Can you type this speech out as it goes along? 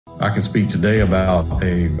I can speak today about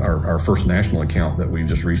our first national account that we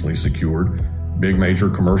just recently secured, big major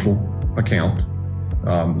commercial account.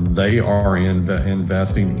 They are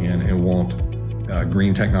investing in and want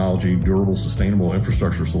green technology, durable, sustainable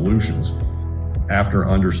infrastructure solutions. After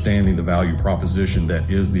understanding the value proposition that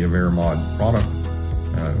is the Averomod product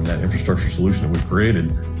and that infrastructure solution that we've created,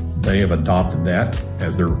 they have adopted that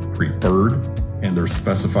as their preferred and their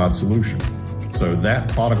specified solution. So that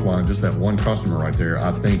product line, just that one customer right there,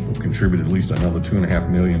 I think will contribute at least another $2.5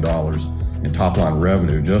 million in top line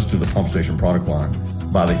revenue just to the pump station product line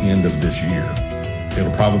by the end of this year.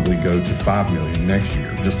 It'll probably go to $5 million next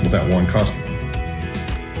year just with that one customer.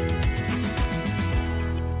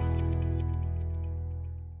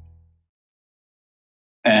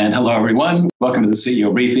 And hello, everyone. Welcome to the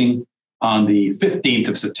CEO briefing on the 15th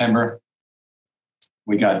of September.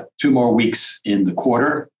 We got 2 more weeks in the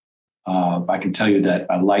quarter. I can tell you that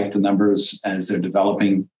I like the numbers as they're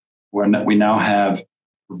developing. We now have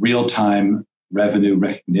real-time revenue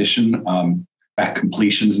recognition, back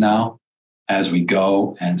completions now as we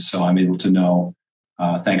go. And so I'm able to know,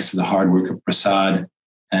 thanks to the hard work of Prasad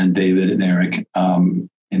and David and Eric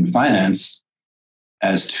in finance,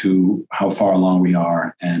 as to how far along we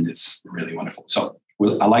are. And it's really wonderful. So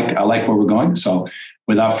I like where we're going. So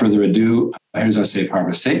without further ado, here's our safe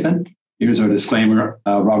harbor statement. Here's our disclaimer.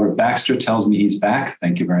 Robert Baxter tells me he's back.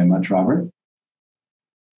 Thank you very much, Robert.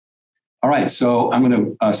 All right, so I'm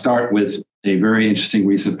going to start with a very interesting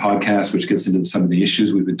recent podcast, which gets into some of the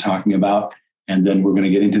issues we've been talking about, and then we're going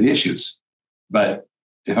to get into the issues. But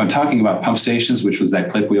if I'm talking about pump stations, which was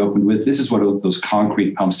that clip we opened with, this is what those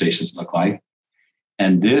concrete pump stations look like.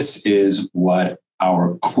 And this is what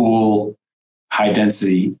our cool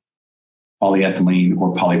high-density polyethylene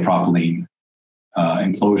or polypropylene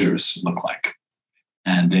enclosures look like.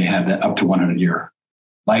 And they have that up to 100-year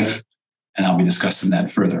life. And I'll be discussing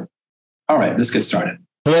that further. All right, let's get started.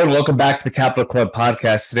 Hello, and welcome back to the Capital Club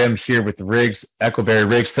podcast. Today I'm here with Riggs Eckelberry.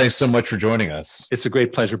 Riggs, thanks so much for joining us. It's a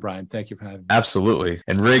great pleasure, Brian. Thank you for having me. Absolutely.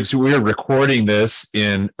 And Riggs, we're recording this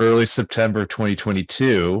in early September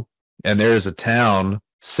 2022, and there is a town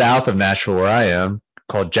south of Nashville where I am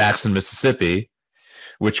called Jackson, Mississippi,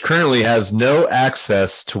 which currently has no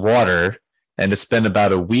access to water, and it's been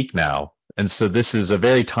about a week now. And so this is a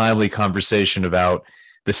very timely conversation about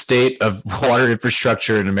the state of water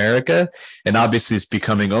infrastructure in America. And obviously it's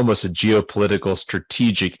becoming almost a geopolitical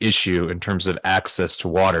strategic issue in terms of access to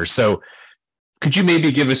water. So could you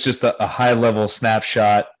maybe give us just a high-level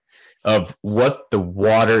snapshot of what the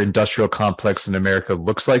water industrial complex in America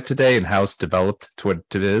looks like today and how it's developed to what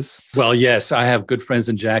it is? Well, yes, I have good friends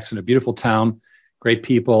in Jackson, a beautiful town, great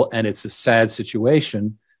people, and it's a sad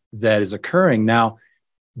situation that is occurring. Now,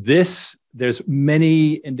 there's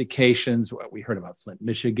many indications. We heard about Flint,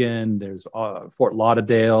 Michigan. There's Fort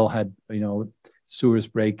Lauderdale had, sewers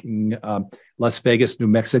breaking. Las Vegas, New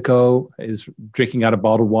Mexico is drinking out of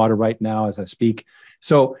bottled water right now as I speak.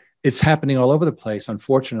 So it's happening all over the place,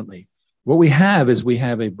 unfortunately. What we have is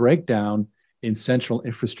a breakdown in central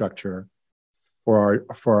infrastructure for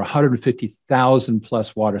 150,000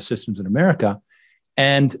 plus water systems in America.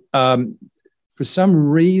 And for some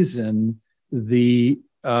reason, the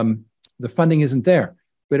funding isn't there.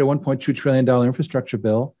 We had a $1.2 trillion infrastructure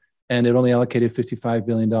bill, and it only allocated $55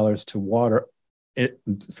 billion to water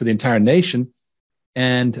for the entire nation.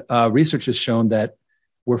 And research has shown that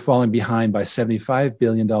we're falling behind by $75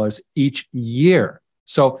 billion each year.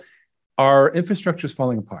 So our infrastructure is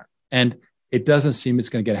falling apart, and it doesn't seem it's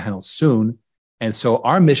going to get handled soon. And so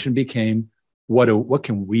our mission became, what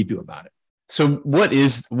can we do about it? So what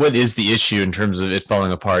is the issue in terms of it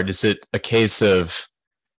falling apart? Is it a case of,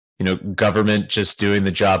 government just doing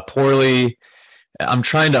the job poorly? I'm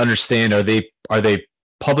trying to understand, are they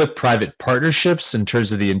public-private partnerships in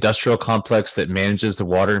terms of the industrial complex that manages the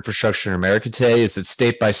water infrastructure in America today? Is it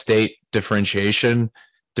state-by-state differentiation,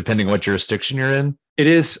 depending on what jurisdiction you're in? It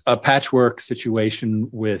is a patchwork situation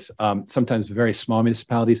with sometimes very small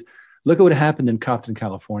municipalities. Look at what happened in Compton,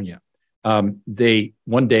 California. They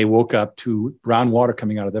one day woke up to brown water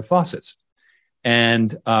coming out of their faucets.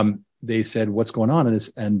 And they said, what's going on?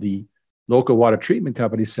 And the local water treatment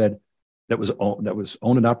company said, that was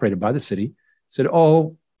owned and operated by the city, said,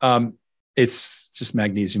 it's just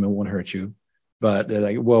magnesium, it won't hurt you. But they're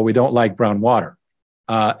like, well, we don't like brown water.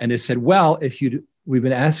 And they said, well, we've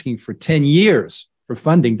been asking for 10 years for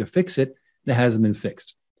funding to fix it, and it hasn't been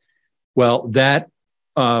fixed. Well, that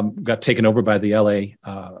got taken over by the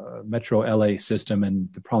Metro LA system,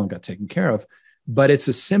 and the problem got taken care of. But it's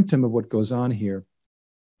a symptom of what goes on here,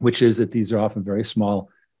 which is that these are often very small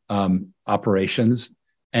operations,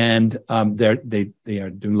 and they are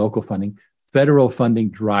doing local funding. Federal funding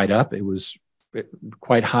dried up. It was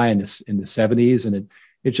quite high in the 70s, and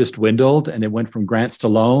it just dwindled, and it went from grants to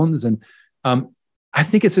loans. And I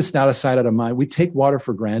think it's just out of sight, out of mind. We take water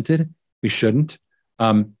for granted. We shouldn't.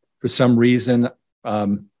 For some reason, I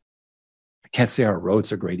can't say our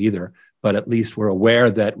roads are great either, but at least we're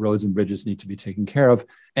aware that roads and bridges need to be taken care of.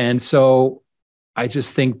 And so I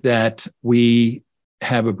just think that we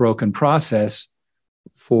have a broken process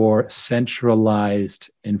for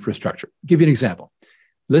centralized infrastructure. I'll give you an example.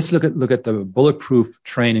 Let's look at the bulletproof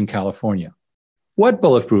train in California. What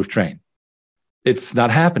bulletproof train? It's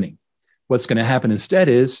not happening. What's going to happen instead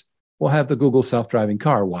is we'll have the Google self-driving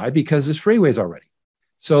car. Why? Because there's freeways already.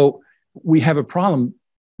 So we have a problem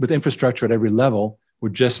with infrastructure at every level. We're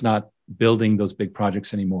just not building those big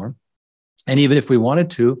projects anymore. And even if we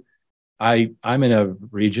wanted to, I'm in a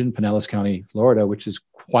region, Pinellas County, Florida, which is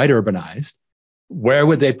quite urbanized. Where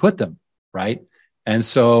would they put them, right? And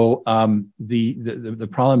so the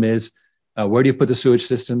problem is, where do you put the sewage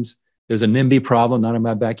systems? There's a NIMBY problem, not in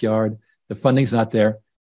my backyard. The funding's not there.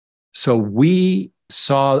 So we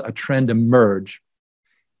saw a trend emerge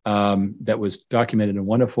that was documented in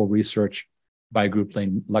wonderful research by a group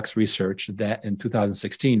named Lux Research that in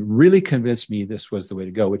 2016 really convinced me this was the way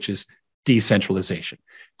to go, which is decentralization.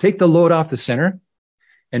 Take the load off the center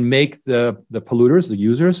and make the polluters, the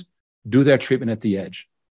users, do their treatment at the edge.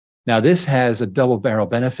 Now, this has a double barrel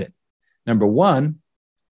benefit. Number one,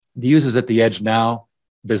 the users at the edge now,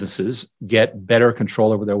 businesses, get better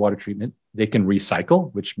control over their water treatment. They can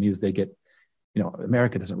recycle, which means they get,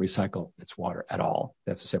 America doesn't recycle its water at all.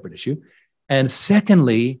 That's a separate issue. And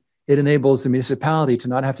secondly, it enables the municipality to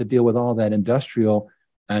not have to deal with all that industrial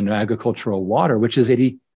and agricultural water, which is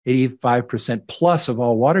 85% plus of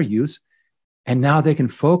all water use. And now they can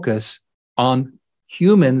focus on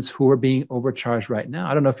humans who are being overcharged right now.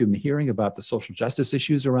 I don't know if you've been hearing about the social justice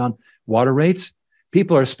issues around water rates.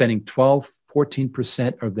 People are spending 12,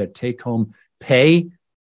 14% of their take-home pay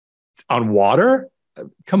on water.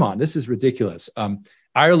 Come on, this is ridiculous.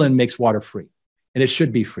 Ireland makes water free, and it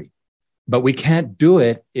should be free. But we can't do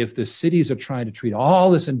it if the cities are trying to treat all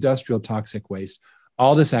this industrial toxic waste,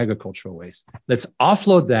 all this agricultural waste. Let's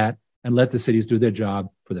offload that and let the cities do their job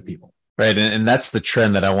for the people. Right. And that's the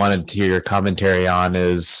trend that I wanted to hear your commentary on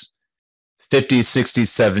is 50s,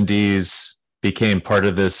 60s, 70s became part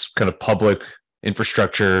of this kind of public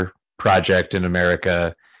infrastructure project in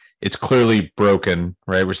America. It's clearly broken,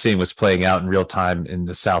 right? We're seeing what's playing out in real time in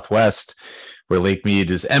the Southwest, where Lake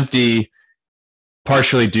Mead is empty,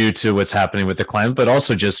 partially due to what's happening with the climate, but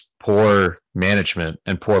also just poor management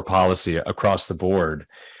and poor policy across the board.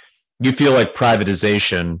 You feel like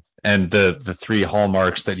privatization and the three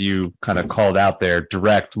hallmarks that you kind of called out there,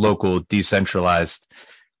 direct, local, decentralized,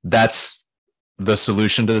 that's the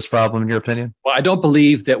solution to this problem, in your opinion? Well, I don't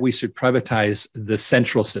believe that we should privatize the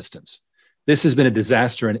central systems. This has been a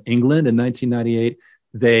disaster in England in 1998.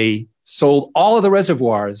 They sold all of the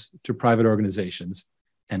reservoirs to private organizations,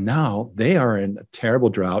 and now they are in a terrible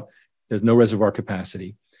drought. There's no reservoir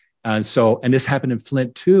capacity. And this happened in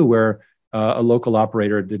Flint too, where a local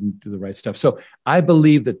operator didn't do the right stuff. So I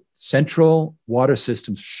believe that central water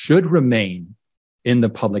systems should remain in the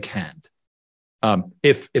public hand.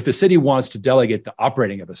 If a city wants to delegate the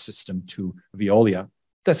operating of a system to Veolia,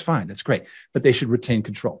 that's fine, that's great, but they should retain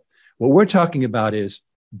control. What we're talking about is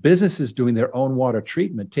businesses doing their own water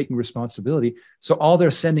treatment, taking responsibility. So all they're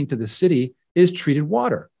sending to the city is treated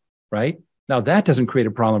water, right? Now that doesn't create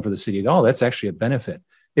a problem for the city at all. That's actually a benefit.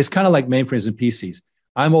 It's kind of like mainframes and PCs.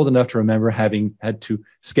 I'm old enough to remember having had to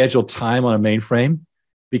schedule time on a mainframe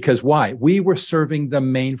because why? We were serving the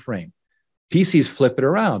mainframe. PCs flip it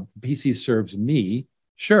around. PC serves me.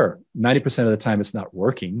 Sure, 90% of the time it's not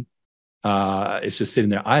working. It's just sitting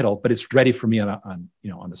there idle, but it's ready for me on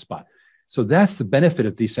the spot. So that's the benefit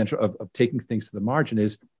of of taking things to the margin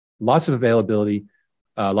is lots of availability,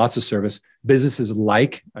 lots of service. Businesses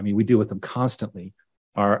we deal with them constantly.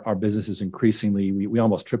 Our businesses increasingly, we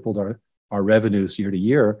almost tripled our revenues year to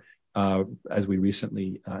year, as we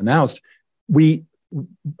recently announced.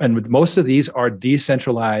 And with most of these are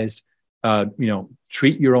decentralized,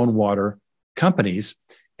 treat your own water companies,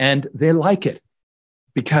 and they like it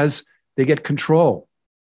because they get control.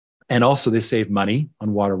 And also they save money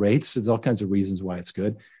on water rates. There's all kinds of reasons why it's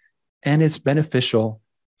good. And it's beneficial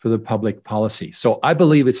for the public policy. So I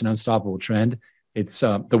believe it's an unstoppable trend. It's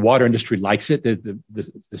the water industry likes it.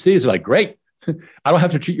 The cities are like, great, I don't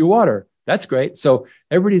have to treat your water. That's great. So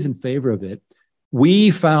everybody's in favor of it.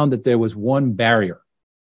 We found that there was one barrier.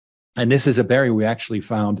 And this is a barrier we actually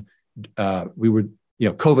found.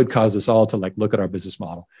 COVID caused us all to look at our business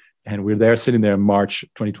model. And we're sitting there in March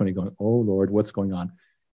 2020 going, oh, Lord, what's going on?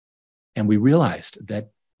 And we realized that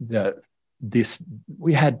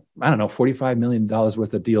we had, I don't know, $45 million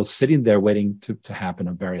worth of deals sitting there waiting to happen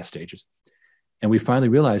on various stages. And we finally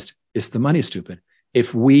realized it's the money, stupid.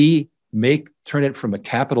 If we turn it from a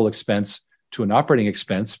capital expense to an operating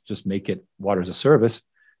expense, just make it water as a service,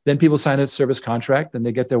 then people sign a service contract and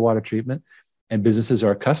they get their water treatment, and businesses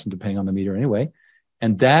are accustomed to paying on the meter anyway.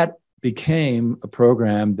 And that became a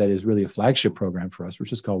program that is really a flagship program for us,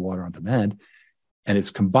 which is called Water on Demand. And it's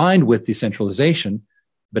combined with decentralization,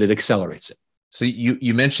 but it accelerates it. So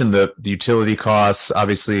you mentioned the utility costs.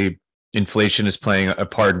 Obviously, inflation is playing a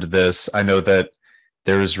part into this. I know that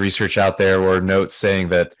there's research out there or notes saying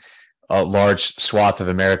that a large swath of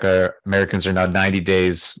Americans are now 90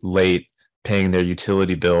 days late paying their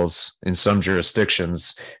utility bills in some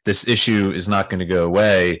jurisdictions. This issue is not going to go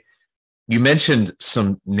away. You mentioned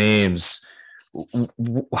some names.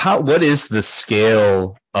 What is the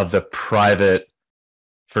scale of the private,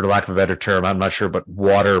 for lack of a better term, I'm not sure, but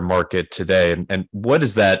water market today? And what do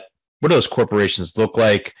those corporations look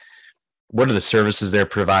like? What are the services they're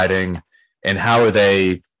providing? And how are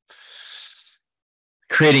they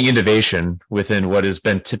creating innovation within what has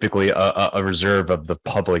been typically a reserve of the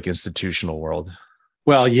public institutional world?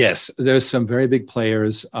 Well, yes, there's some very big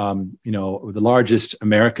players. The largest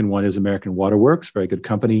American one is American Water Works, very good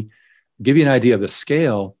company. Give you an idea of the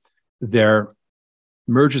scale, their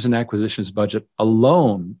mergers and acquisitions budget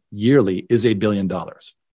alone yearly is $1 billion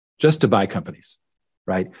just to buy companies,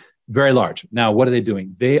 right? Very large. Now, what are they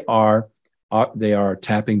doing? They are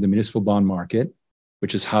tapping the municipal bond market,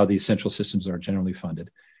 which is how these central systems are generally funded.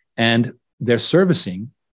 And they're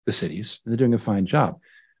servicing the cities. And they're doing a fine job.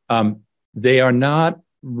 They are not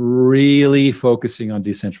really focusing on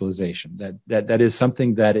decentralization. That is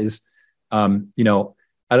something that is, I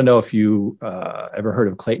don't know if you ever heard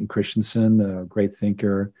of Clayton Christensen, a great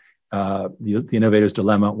thinker, the Innovator's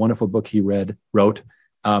Dilemma, wonderful book he wrote,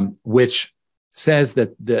 which says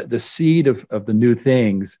that the seed of the new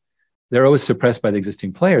things, they're always suppressed by the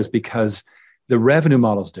existing players because the revenue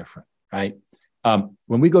model is different, right?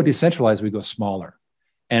 When we go decentralized, we go smaller.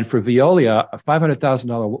 And for Veolia, a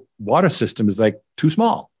 $500,000 water system is like too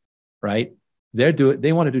small, right?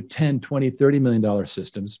 They want to do 10, 20, $30 million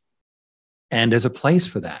systems. And there's a place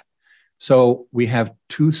for that. So we have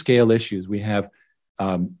two scale issues. We have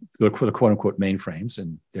the quote unquote mainframes,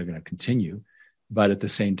 and they're going to continue. But at the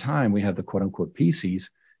same time, we have the quote unquote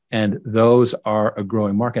PCs, and those are a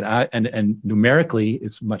growing market. And numerically,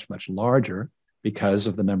 it's much, much larger because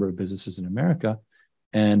of the number of businesses in America.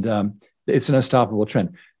 And it's an unstoppable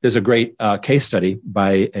trend. There's a great case study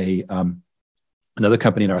by another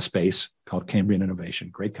company in our space called Cambrian Innovation,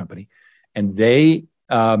 great company. And they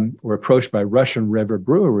were approached by Russian River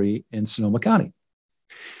Brewery in Sonoma County.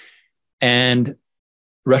 And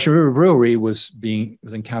Russian River Brewery was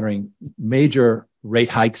encountering major rate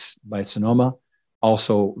hikes by Sonoma,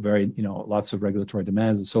 also very, lots of regulatory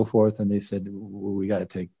demands and so forth. And they said, we got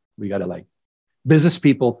to business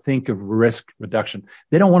people think of risk reduction.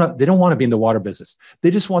 They don't want to be in the water business. They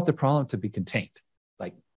just want the problem to be contained.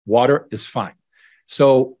 Like water is fine.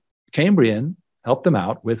 So Cambrian helped them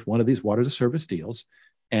out with one of these water as a service deals.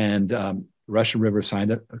 And Russian River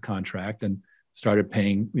signed a contract and started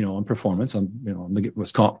paying, on performance on,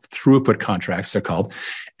 what's called throughput contracts, they're called.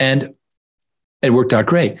 And it worked out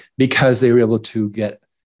great because they were able to get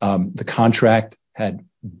the contract had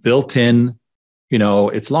built in,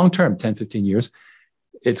 it's long-term, 10, 15 years.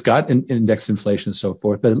 It's got indexed inflation and so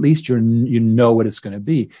forth, but at least you know what it's going to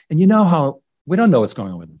be. And how we don't know what's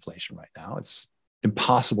going on with inflation right now. It's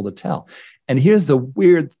impossible to tell. And here's the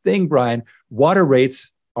weird thing, Brian, water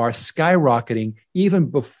rates are skyrocketing. Even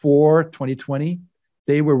before 2020,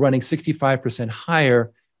 they were running 65%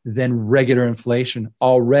 higher than regular inflation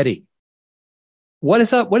already. What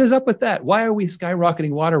is up? What is up with that? Why are we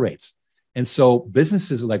skyrocketing water rates? And so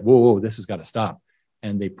businesses are like, whoa, this has got to stop.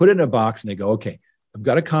 And they put it in a box and they go, okay, I've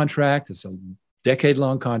got a contract. It's a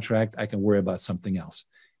decade-long contract. I can worry about something else.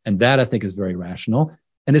 And that I think is very rational.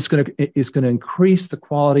 And it's going to increase the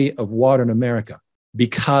quality of water in America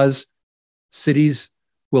because cities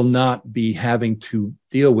will not be having to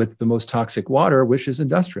deal with the most toxic water, which is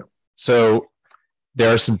industrial. So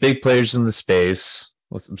there are some big players in the space.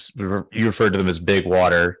 You referred to them as big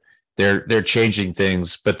water. They're changing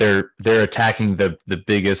things, but they're attacking the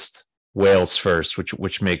biggest whales first,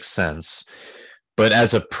 which makes sense. But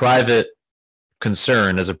as a private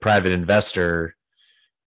concern, as a private investor,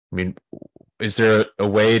 I mean, is there a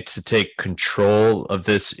way to take control of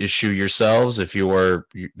this issue yourselves if you are,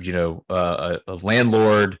 a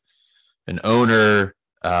landlord, an owner,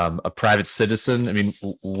 a private citizen? I mean,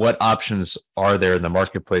 what options are there in the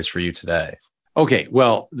marketplace for you today? Okay,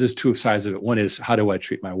 well, there's two sides of it. One is how do I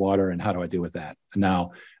treat my water, and how do I deal with that?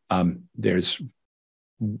 Now, there's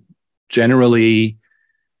generally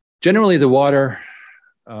the water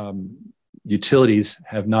utilities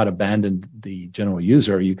have not abandoned the general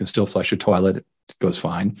user. You can still flush your toilet; it goes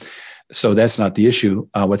fine. So that's not the issue.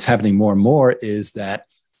 What's happening more and more is that,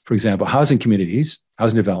 for example, housing communities,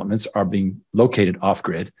 housing developments are being located off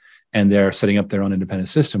grid. And they're setting up their own independent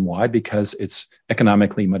system. Why? Because it's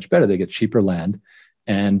economically much better. They get cheaper land,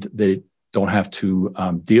 and they don't have to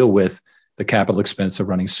deal with the capital expense of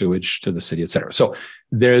running sewage to the city, et cetera. So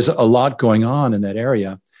there's a lot going on in that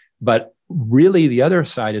area. But really, the other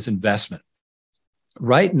side is investment.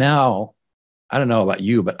 Right now, I don't know about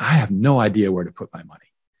you, but I have no idea where to put my money.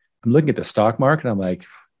 I'm looking at the stock market. I'm like,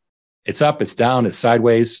 it's up, it's down, it's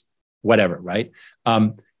sideways, whatever, right?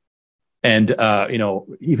 And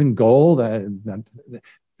even gold,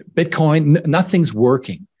 Bitcoin, nothing's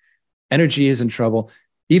working. Energy is in trouble.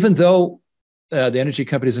 Even though the energy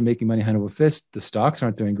companies are making money hand over fist, the stocks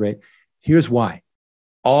aren't doing great. Here's why.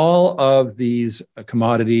 All of these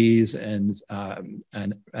commodities and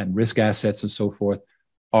risk assets and so forth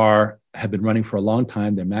have been running for a long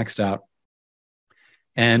time. They're maxed out.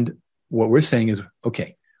 And what we're saying is,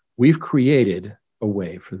 okay, we've created a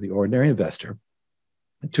way for the ordinary investor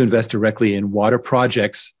to invest directly in water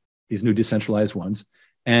projects, these new decentralized ones,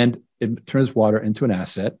 and it turns water into an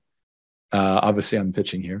asset. Obviously, I'm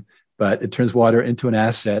pitching here, but it turns water into an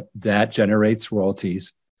asset that generates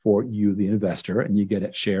royalties for you, the investor, and you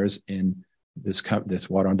get shares in this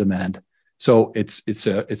water on demand. So it's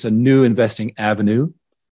a new investing avenue,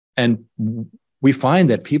 and we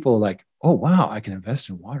find that people are like, oh wow, I can invest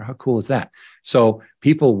in water. How cool is that? So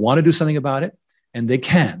people want to do something about it, and they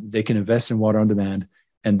can invest in water on demand.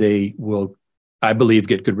 And they will, I believe,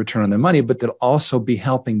 get good return on their money, but they'll also be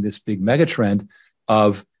helping this big mega trend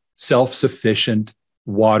of self-sufficient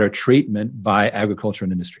water treatment by agriculture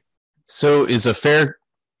and industry. So is a fair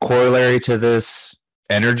corollary to this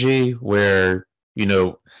energy where,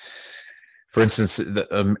 for instance,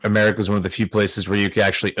 America is one of the few places where you can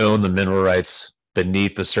actually own the mineral rights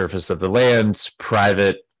beneath the surface of the land.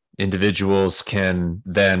 Private individuals can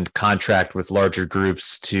then contract with larger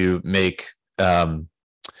groups to make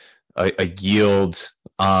a yield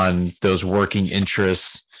on those working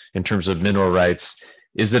interests in terms of mineral rights.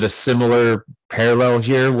 Is it a similar parallel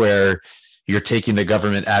here where you're taking the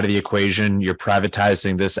government out of the equation, you're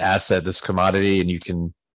privatizing this asset, this commodity, and you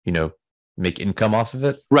can, make income off of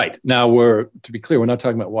it? Right. Now, to be clear, we're not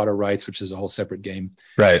talking about water rights, which is a whole separate game.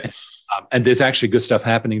 Right. And there's actually good stuff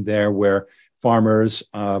happening there where farmers,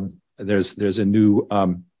 there's a new,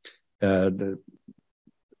 the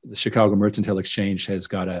Chicago Mercantile Exchange has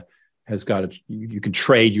got you can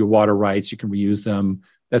trade your water rights, you can reuse them.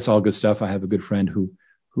 That's all good stuff. I have a good friend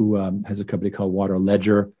who has a company called Water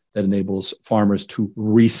Ledger that enables farmers to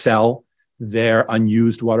resell their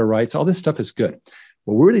unused water rights. All this stuff is good.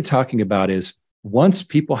 What we're really talking about is once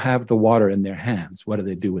people have the water in their hands, what do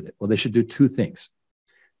they do with it? Well, they should do two things.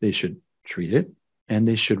 They should treat it and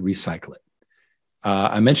they should recycle it.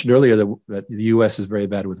 I mentioned earlier that the U.S. is very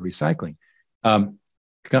bad with recycling.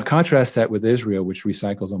 Contrast that with Israel, which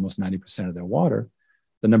recycles almost 90% of their water.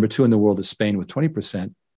 The number two in the world is Spain with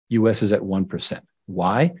 20%. U.S. is at 1%.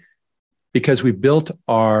 Why? Because we built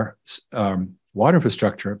our water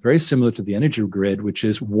infrastructure very similar to the energy grid, which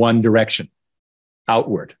is one direction,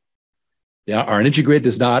 outward. Yeah, our energy grid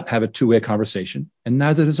does not have a two-way conversation, and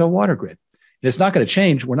neither does our water grid. And it's not going to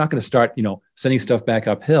change. We're not going to start, sending stuff back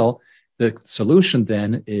uphill. The solution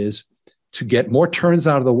then is to get more turns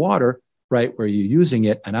out of the water right where you're using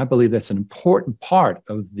it. And I believe that's an important part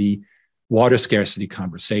of the water scarcity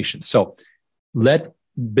conversation. So let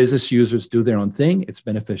business users do their own thing. It's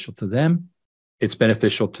beneficial to them. It's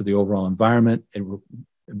beneficial to the overall environment. It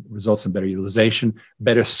results in better utilization,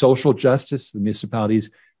 better social justice. The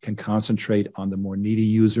municipalities can concentrate on the more needy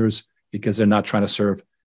users because they're not trying to serve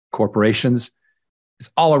corporations.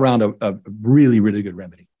 It's all around a really, really good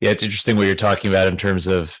remedy. Yeah, it's interesting what you're talking about in terms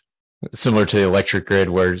of similar to the electric grid,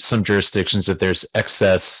 where some jurisdictions, if there's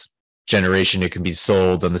excess generation, it can be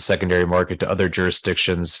sold on the secondary market to other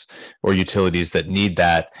jurisdictions or utilities that need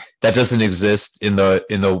that. That doesn't exist in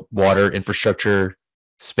the water infrastructure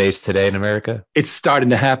space today in America. It's starting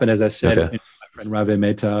to happen, as I said. Okay. My friend Ravi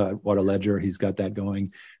Mehta at Water Ledger, he's got that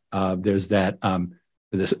going. There's that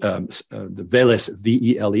the VELES,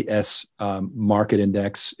 VELES market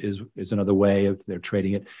index is another way of they're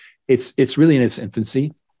trading it. It's really in its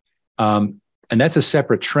infancy. And that's a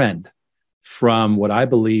separate trend from what I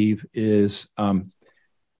believe is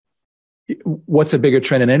what's a bigger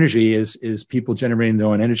trend in energy is people generating their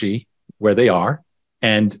own energy where they are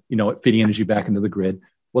and feeding energy back into the grid.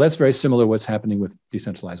 Well, that's very similar to what's happening with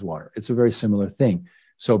decentralized water. It's a very similar thing.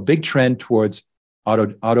 So big trend towards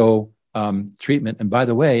auto treatment. And by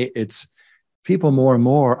the way, it's people more and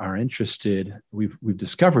more are interested. We've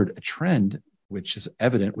discovered a trend which is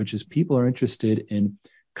evident, which is people are interested in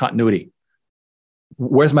continuity.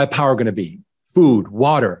 Where's my power going to be? Food,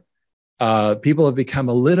 water. People have become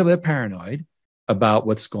a little bit paranoid about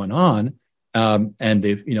what's going on. And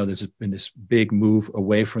they've, there's been this big move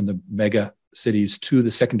away from the mega cities to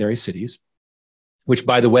the secondary cities, which,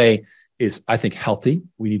 by the way, is, I think, healthy.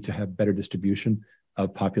 We need to have better distribution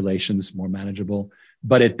of populations, more manageable,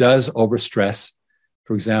 but it does overstress.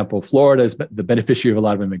 For example, Florida is the beneficiary of a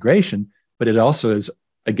lot of immigration, but it also is,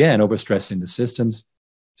 again, overstressing the systems.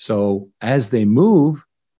 So as they move,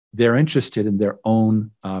 they're interested in their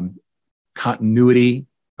own continuity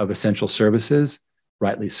of essential services,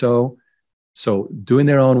 rightly so. So doing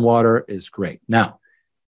their own water is great. Now,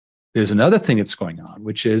 there's another thing that's going on,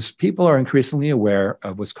 which is people are increasingly aware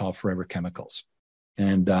of what's called forever chemicals.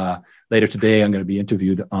 And later today, I'm going to be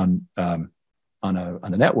interviewed on a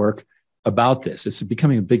network about this. It's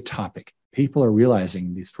becoming a big topic. People are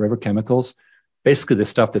realizing these forever chemicals, basically the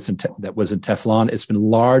stuff that was in Teflon, it's been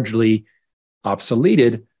largely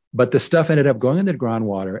obsoleted, but the stuff ended up going into the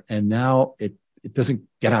groundwater, and now it doesn't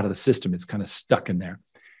get out of the system. It's kind of stuck in there.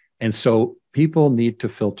 And so people need to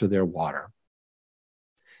filter their water.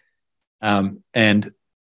 And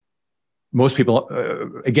most people,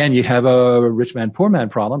 again, you have a rich man, poor man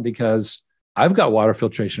problem, because I've got water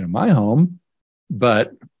filtration in my home,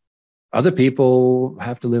 but other people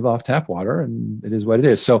have to live off tap water, and it is what it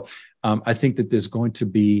is. So I think that there's going to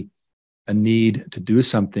be a need to do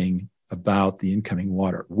something about the incoming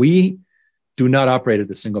water. We do not operate at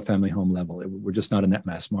the single family home level. We're just not in that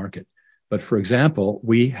mass market. But for example,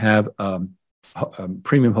 we have a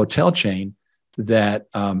premium hotel chain that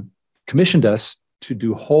commissioned us to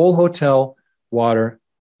do whole hotel water,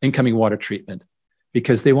 incoming water treatment,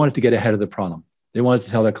 because they wanted to get ahead of the problem. They wanted to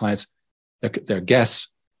tell their clients, their guests,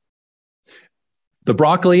 the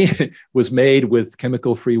broccoli was made with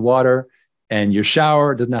chemical-free water, and your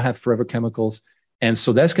shower does not have forever chemicals. And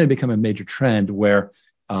so that's going to become a major trend where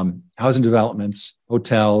housing developments,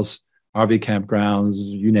 hotels, RV campgrounds,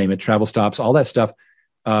 you name it, travel stops, all that stuff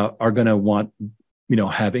are going to want,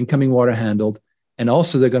 have incoming water handled. And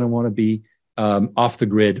also they're going to want to be off the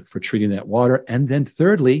grid for treating that water. And then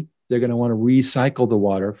thirdly, they're going to want to recycle the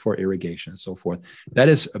water for irrigation and so forth. That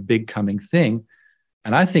is a big coming thing.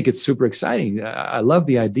 And I think it's super exciting. I love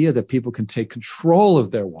the idea that people can take control of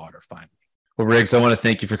their water finally. Well, Riggs, I want to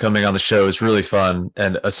thank you for coming on the show. It's really fun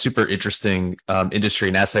and a super interesting industry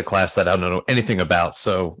and asset class that I don't know anything about.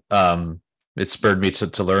 So it spurred me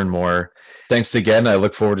to learn more. Thanks again. I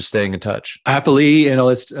look forward to staying in touch. Happily,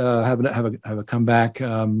 let's have a comeback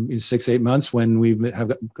in 6-8 months when we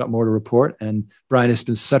have got more to report. And Brian, it's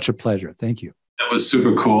been such a pleasure. Thank you. That was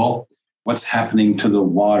super cool. What's happening to the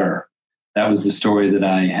water? That was the story that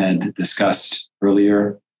I had discussed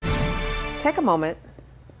earlier. Take a moment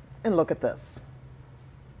and look at this.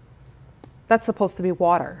 That's supposed to be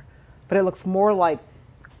water, but it looks more like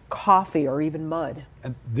coffee or even mud.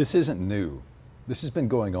 And this isn't new. This has been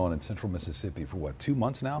going on in central Mississippi for 2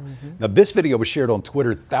 months now? Mm-hmm. Now, this video was shared on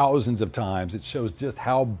Twitter thousands of times. It shows just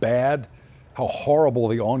how bad, how horrible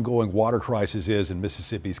the ongoing water crisis is in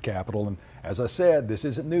Mississippi's capital. And as I said, this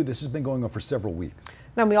isn't new. This has been going on for several weeks.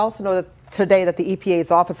 Now, we also know that today that the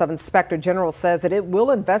EPA's Office of Inspector General says that it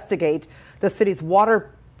will investigate the city's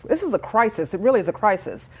water. This is a crisis. It really is a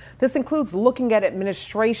crisis. This includes looking at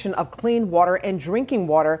administration of clean water and drinking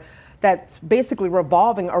water that's basically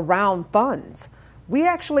revolving around funds. We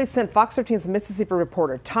actually sent Fox 13's Mississippi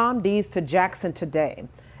reporter Tom Dees to Jackson today,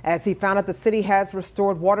 as he found out the city has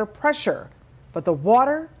restored water pressure, but the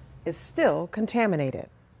water is still contaminated.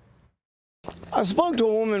 I spoke to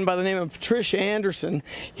a woman by the name of Patricia Anderson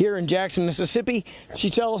here in Jackson, Mississippi. She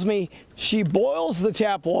tells me she boils the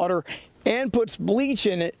tap water and puts bleach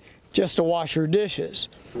in it just to wash her dishes.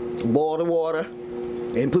 Boil the water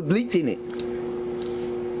and put bleach in it.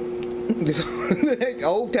 This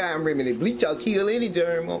old time remedy. Bleach will kill any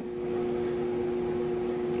germ.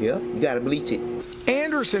 Yeah, you gotta bleach it.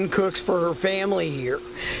 Anderson cooks for her family here.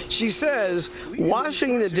 She says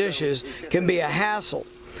washing the dishes can be a hassle,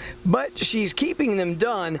 but she's keeping them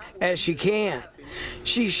done as she can.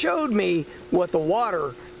 She showed me what the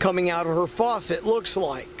water coming out of her faucet looks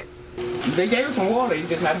like. They gave her some water, you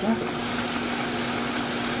just not drinking it.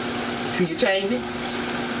 See you change it?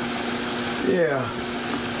 Yeah,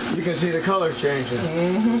 you can see the color changing.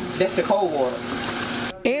 Mm-hmm. That's the cold water.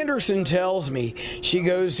 Anderson tells me she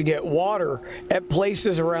goes to get water at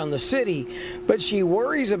places around the city, but she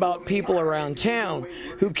worries about people around town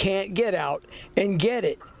who can't get out and get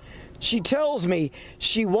it. She tells me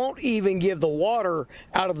she won't even give the water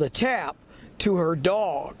out of the tap to her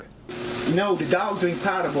dog. No, the dog drink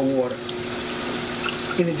potable water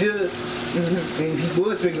in the jug. Mm-hmm. And if he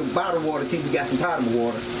was drinking bottled water, he got some potable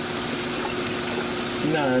water.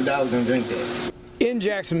 No, the dog don't drink that. In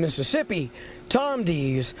Jackson, Mississippi, Tom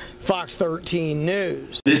Dees, Fox 13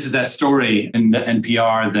 News. This is that story in the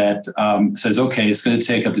NPR that says, okay, it's going to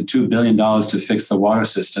take up to $2 billion to fix the water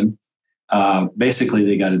system. Basically,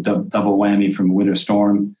 they got a double whammy from a winter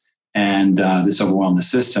storm, and this overwhelmed the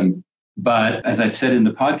system. But as I said in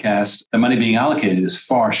the podcast, the money being allocated is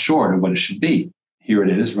far short of what it should be. Here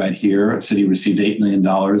it is, right here. The city received $8 million,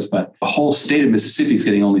 but the whole state of Mississippi is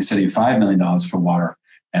getting only $75 million for water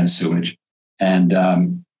and sewage. And,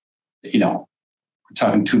 we're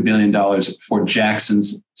talking $2 billion for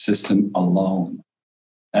Jackson's system alone.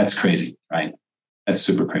 That's crazy, right? That's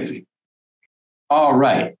super crazy. All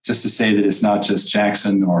right, just to say that it's not just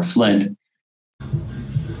Jackson or Flint.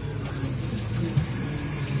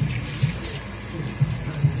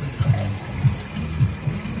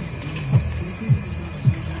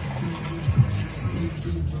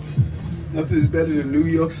 Nothing is better than New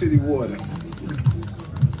York City water.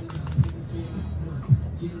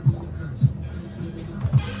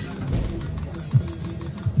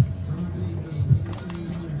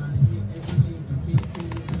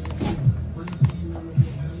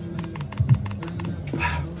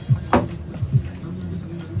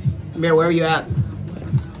 Mayor, where are you at?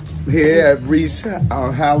 Here at Reese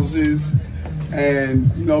Houses, and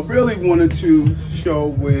really wanted to show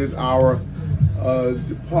with our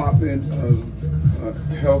Department of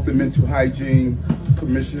Health and Mental Hygiene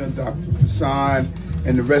Commissioner Dr. Fassan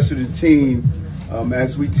and the rest of the team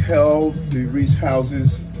as we tell the Reese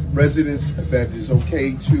Houses residents that it's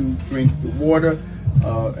okay to drink the water.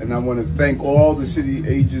 And I want to thank all the city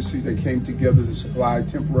agencies that came together to supply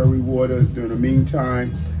temporary water during the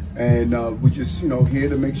meantime. And we're just, here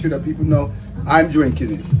to make sure that people know I'm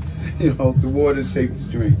drinking it. The water is safe to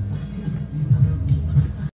drink.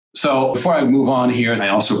 So before I move on here, I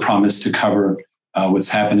also promised to cover what's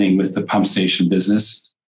happening with the pump station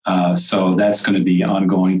business. So that's going to be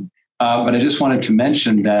ongoing. But I just wanted to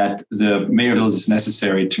mention that the mayor feels it's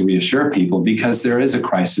necessary to reassure people because there is a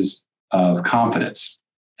crisis of confidence.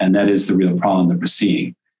 And that is the real problem that we're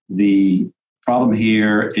seeing. The problem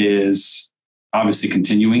here is obviously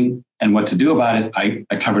continuing, and what to do about it,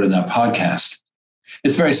 I covered in that podcast.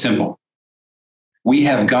 It's very simple. We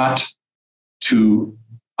have got to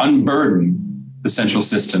unburden the central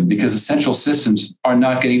system because the central systems are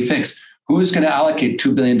not getting fixed. Who is going to allocate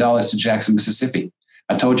 $2 billion to Jackson, Mississippi?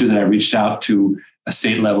 I told you that I reached out to a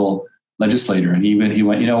state level legislator, and he went,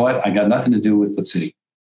 you know what? I got nothing to do with the city.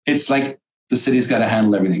 It's like the city's got to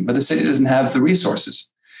handle everything, but the city doesn't have the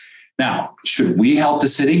resources. Now, should we help the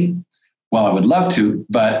city? Well, I would love to,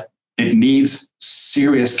 but it needs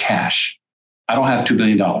serious cash. I don't have $2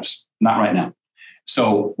 billion, not right now.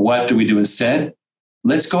 So what do we do instead?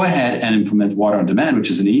 Let's go ahead and implement water on demand, which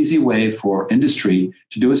is an easy way for industry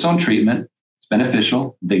to do its own treatment. It's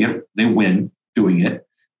beneficial. They win doing it.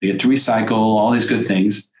 They get to recycle all these good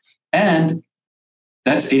things. And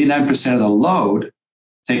that's 89% of the load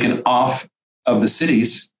taken off of the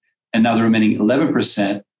cities. And now the remaining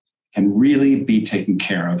 11% can really be taken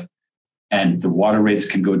care of. And the water rates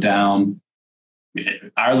can go down.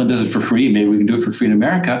 Ireland does it for free. Maybe we can do it for free in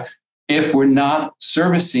America if we're not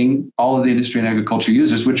servicing all of the industry and agriculture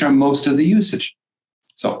users, which are most of the usage.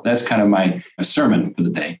 So that's kind of my sermon for the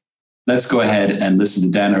day. Let's go ahead and listen to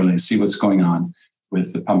Dan Early and see what's going on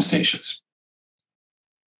with the pump stations.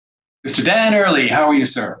 Mr. Dan Early, how are you,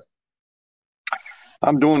 sir?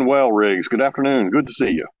 I'm doing well, Riggs. Good afternoon. Good to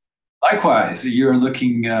see you. Likewise. You're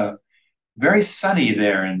looking very sunny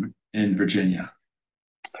there in Virginia.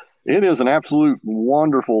 It is an absolute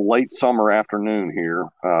wonderful late summer afternoon here.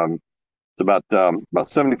 It's about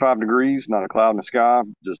 75 degrees, not a cloud in the sky,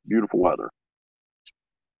 just beautiful weather.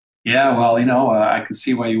 Yeah, well, I can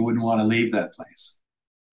see why you wouldn't want to leave that place.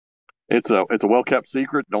 It's a well-kept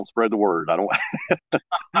secret. Don't spread the word. I don't. It's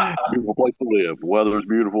a beautiful place to live. The weather is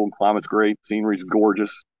beautiful. Climate's great. Scenery's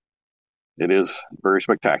gorgeous. It is very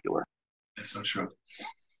spectacular. That's so true.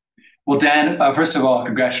 Well, Dan, first of all,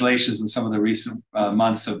 congratulations on some of the recent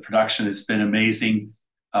months of production. It's been amazing.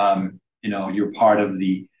 You're part of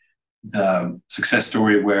the success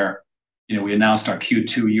story where, we announced our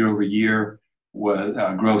Q2 year over year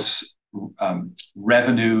gross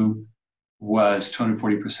revenue was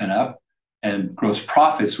 240% up. and gross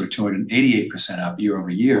profits were 288% up year over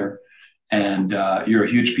year. And you're a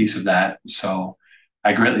huge piece of that. So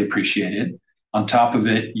I greatly appreciate it. On top of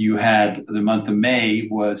it, you had the month of May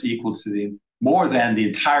was equal to more than the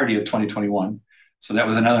entirety of 2021. So that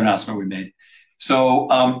was another announcement we made.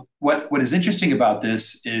 So what is interesting about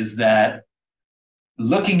this is that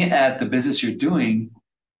looking at the business you're doing,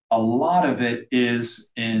 a lot of it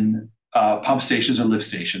is in pump stations or lift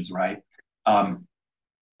stations, right? And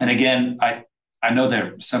again, I know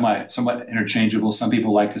they're somewhat interchangeable. Some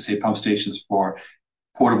people like to say pump stations for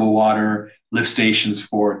potable water, lift stations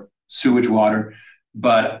for sewage water,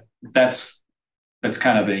 but that's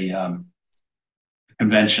kind of a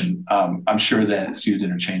convention. I'm sure that it's used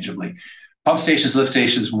interchangeably. Pump stations, lift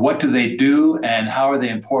stations, what do they do, and how are they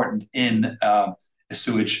important in a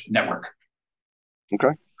sewage network? Okay,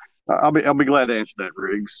 I'll be glad to answer that,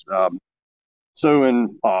 Riggs. So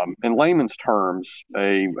in layman's terms,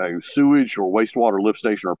 a sewage or wastewater lift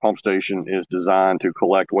station or pump station is designed to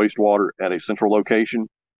collect wastewater at a central location.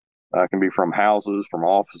 It can be from houses, from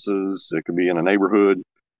offices. It could be in a neighborhood,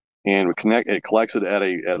 and it collects it at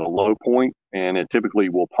a low point, and it typically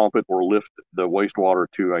will pump it or lift the wastewater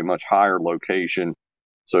to a much higher location,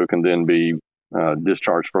 so it can then be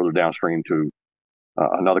discharged further downstream to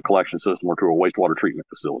another collection system or to a wastewater treatment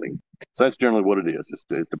facility. So that's generally what it is.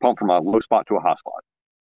 It's to pump from a low spot to a high spot.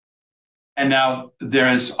 And now they're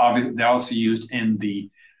also used in the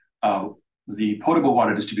potable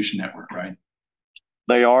water distribution network, right?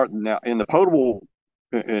 They are now in the potable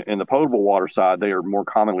water side. They are more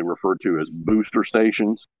commonly referred to as booster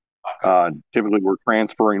stations. Typically, we're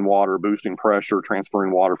transferring water, boosting pressure,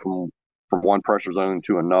 transferring water from one pressure zone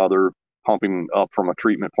to another, pumping up from a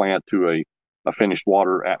treatment plant to a finished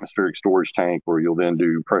water atmospheric storage tank, where you'll then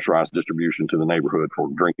do pressurized distribution to the neighborhood for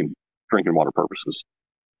drinking water purposes.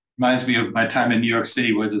 Reminds me of my time in New York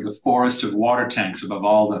City, where there's a forest of water tanks above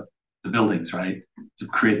all the buildings, right? To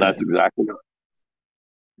create that's exactly it.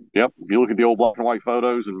 Yep. If you look at the old black and white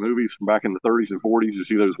photos and movies from back in the 30s and 40s, you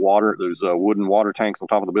see those wooden water tanks on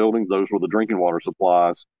top of the buildings. Those were the drinking water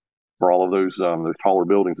supplies for all of those taller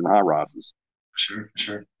buildings and high rises. For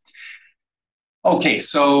sure. Okay,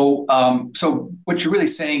 so what you're really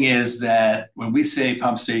saying is that when we say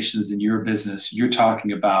pump stations in your business, you're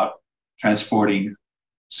talking about transporting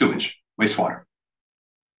sewage, wastewater.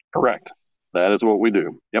 Correct. That is what we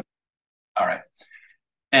do. Yep. All right.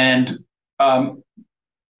 And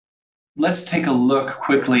let's take a look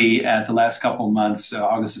quickly at the last couple of months,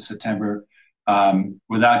 August and September,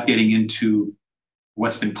 without getting into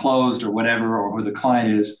what's been closed or whatever, or who the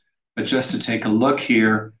client is, but just to take a look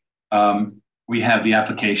here. We have the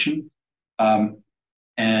application,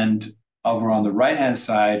 and over on the right-hand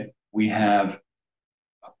side, we have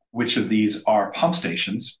which of these are pump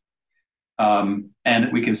stations.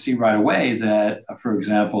 And we can see right away that, for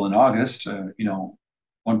example, in August,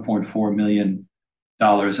 $1.4 million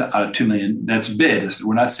out of $2 million, that's bid.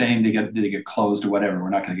 We're not saying did they get closed or whatever.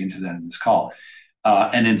 We're not going to get into that in this call.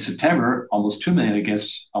 And in September, almost $2 million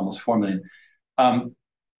against almost $4 million.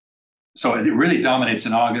 So it really dominates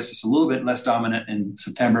in August. It's a little bit less dominant in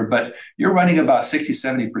September, but you're running about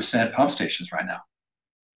 60-70% pump stations right now.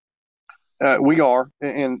 We are,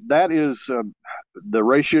 and that is the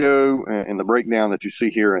ratio and the breakdown that you see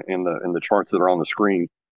here in the charts that are on the screen.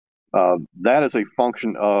 That is a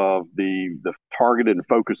function of the targeted and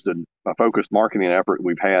focused marketing effort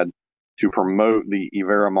we've had to promote the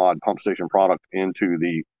Everamod pump station product into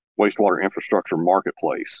the wastewater infrastructure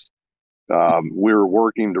marketplace. We're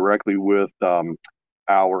working directly with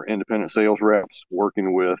our independent sales reps,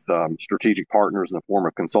 working with strategic partners in the form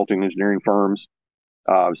of consulting engineering firms.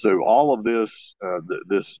 So all of this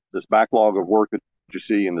backlog of work that you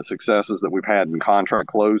see and the successes that we've had in contract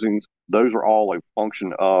closings, those are all a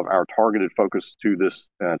function of our targeted focus to this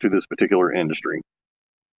particular industry.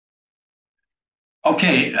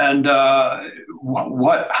 Okay, and how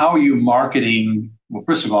are you marketing? Well,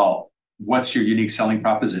 first of all, what's your unique selling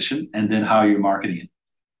proposition, and then how are you marketing it?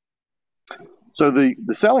 So the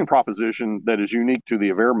selling proposition that is unique to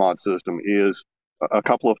the Everamod system is a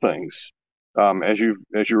couple of things. As you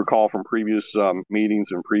recall from previous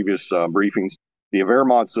meetings and previous briefings, the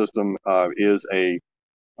Everamod system is a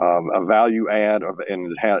value add,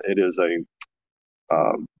 and it is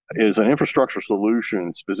an infrastructure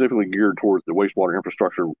solution specifically geared towards the wastewater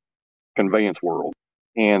infrastructure conveyance world.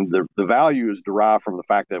 And the value is derived from the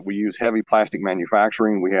fact that we use heavy plastic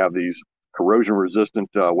manufacturing. We have these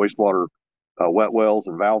corrosion-resistant wastewater wet wells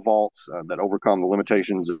and valve vaults that overcome the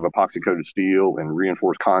limitations of epoxy-coated steel and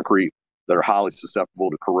reinforced concrete that are highly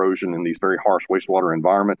susceptible to corrosion in these very harsh wastewater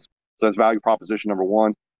environments. So that's value proposition number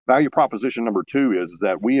one. value proposition number two is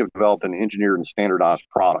that we have developed an engineered and standardized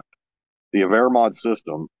product. The Averamod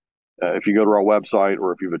system, if you go to our website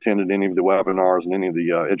or if you've attended any of the webinars and any of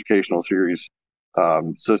the educational series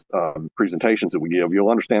presentations that we give, you'll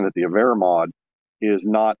understand that the Averamod is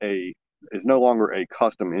no longer a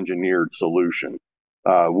custom engineered solution.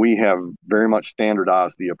 We have very much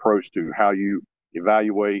standardized the approach to how you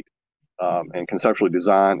evaluate and conceptually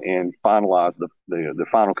design and finalize the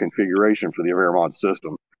final configuration for the Averamod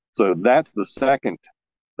system. So that's the second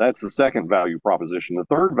value proposition. The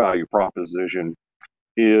third value proposition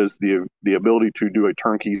is the ability to do a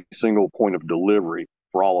turnkey single point of delivery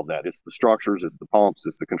for all of that. It's the structures, it's the pumps,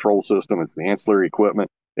 it's the control system, it's the ancillary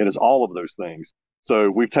equipment. It is all of those things.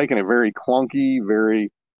 So we've taken a very clunky,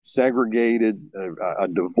 very segregated, a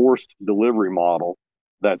divorced delivery model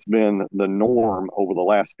that's been the norm over the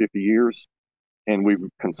last 50 years. And we've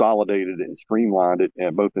consolidated it and streamlined it,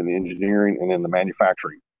 both in the engineering and in the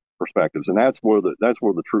manufacturing perspectives. And that's where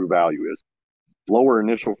the true value is. Lower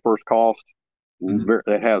initial first cost,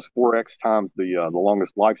 that has 4x times the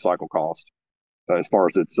longest life cycle cost as far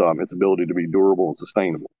as its ability to be durable and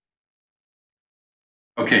sustainable.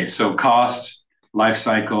 Okay, so cost, life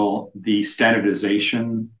cycle, the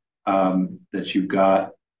standardization that you've got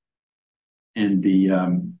in the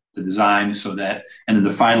design, so that, and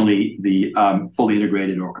then finally the fully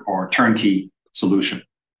integrated or turnkey solution.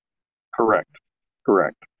 Correct.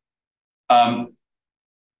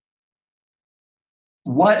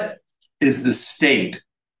 What is the state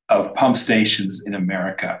of pump stations in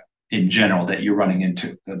America in general that you're running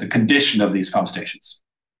into? The condition of these pump stations?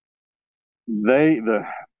 The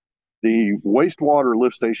wastewater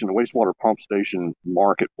lift station, the wastewater pump station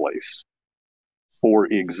marketplace for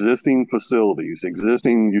existing facilities,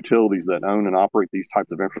 existing utilities that own and operate these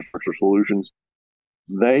types of infrastructure solutions,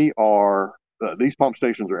 these pump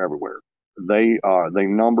stations are everywhere. They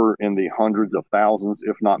number in the hundreds of thousands,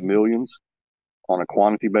 if not millions, on a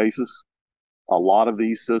quantity basis. A lot of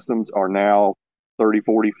these systems are now 30,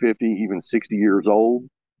 40, 50, even 60 years old.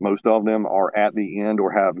 Most of them are at the end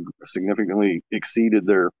or have significantly exceeded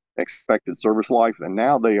their expected service life. And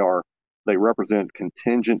now they represent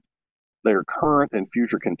their current and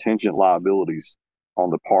future contingent liabilities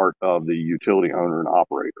on the part of the utility owner and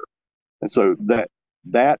operator. And so that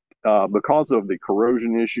because of the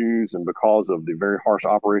corrosion issues and because of the very harsh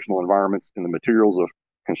operational environments and the materials of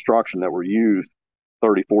construction that were used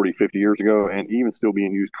 30, 40, 50 years ago, and even still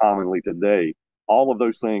being used commonly today, all of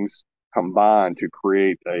those things combine to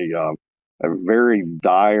create a very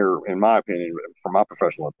dire, in my opinion, from my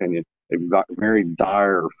professional opinion, a very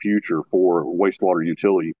dire future for wastewater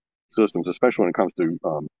utility systems, especially when it comes to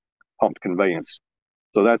pumped conveyance.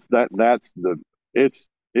 So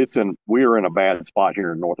we are in a bad spot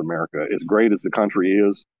here in North America. As great as the country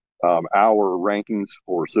is, our rankings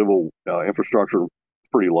for civil infrastructure is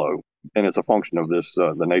pretty low, and it's a function of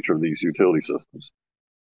the nature of these utility systems.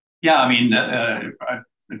 Yeah, I mean,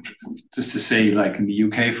 just to say, like in the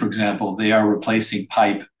UK, for example, they are replacing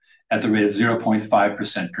pipe at the rate of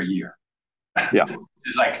 0.5% per year. Yeah.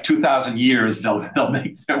 It's like 2,000 years they'll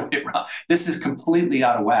make their way around. This is completely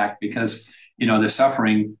out of whack because, they're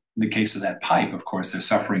suffering, in the case of that pipe, of course, they're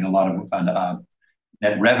suffering a lot of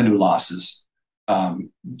net revenue losses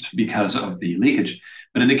because of the leakage.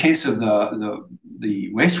 But in the case of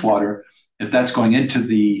the wastewater, if that's going into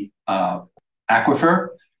the aquifer,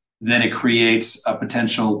 then it creates a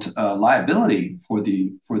potential liability for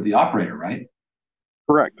the operator, right?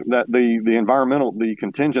 Correct. That the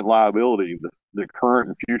contingent liability, the current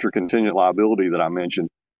and future contingent liability that I mentioned,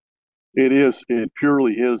 it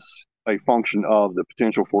purely is a function of the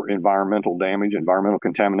potential for environmental damage, environmental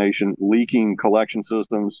contamination, leaking collection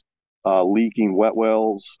systems, leaking wet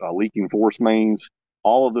wells, leaking force mains.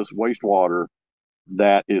 All of this wastewater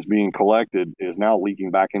that is being collected is now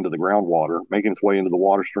leaking back into the groundwater, making its way into the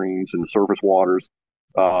water streams and the surface waters,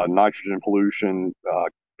 nitrogen pollution,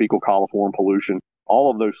 fecal coliform pollution. All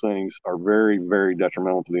of those things are very, very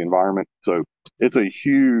detrimental to the environment. So it's a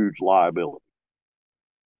huge liability.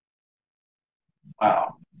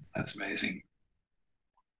 Wow, that's amazing.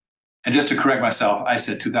 And just to correct myself, I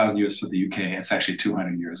said 2,000 years for the UK. It's actually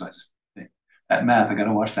 200 years. That math, I got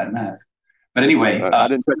to watch that math. But anyway, I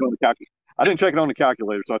didn't check it on the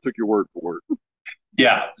calculator, so I took your word for it.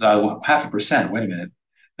 Yeah, so 0.5%. Wait a minute,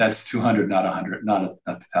 that's 200, not 100, not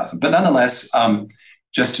 1,000. But nonetheless,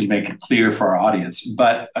 just to make it clear for our audience.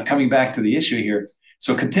 But coming back to the issue here,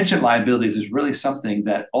 so contingent liabilities is really something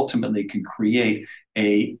that ultimately can create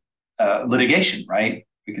a litigation, right?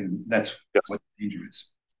 That's what the danger is.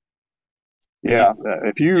 Yeah,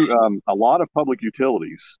 if you a lot of public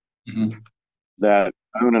utilities that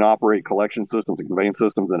own and operate collection systems and conveyance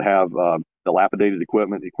systems that have dilapidated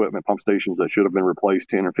equipment, pump stations that should have been replaced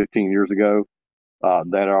 10 or 15 years ago,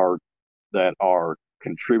 that are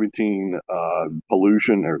contributing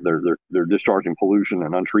pollution, or they're discharging pollution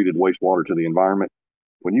and untreated wastewater to the environment.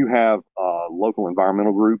 When you have local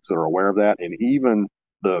environmental groups that are aware of that, and even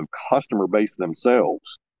the customer base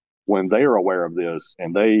themselves, when they are aware of this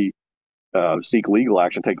and they take legal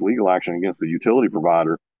action against the utility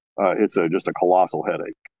provider, it's just a colossal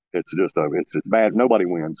headache. It's bad. Nobody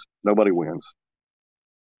wins.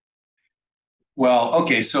 Well,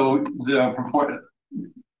 okay. So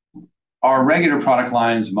our regular product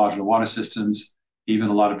lines, modular water systems, even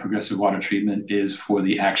a lot of progressive water treatment is for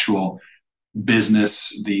the actual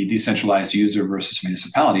business, the decentralized user versus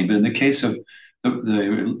municipality. But in the case of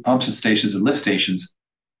the pumps and stations and lift stations,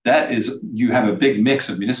 you have a big mix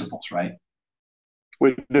of municipals, right?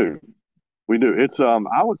 We do. It's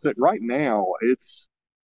I would say right now it's,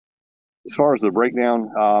 as far as the breakdown,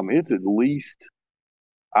 it's at least,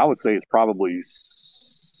 I would say it's probably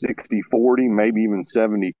 60-40, maybe even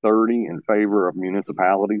 70-30 in favor of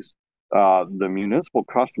municipalities. The municipal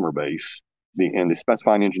customer base and the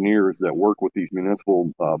specifying engineers that work with these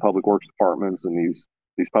municipal public works departments and these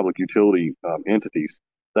public utility entities,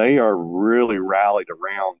 they are really rallied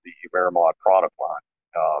around the Evermod product line.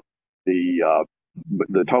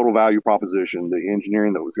 The total value proposition, the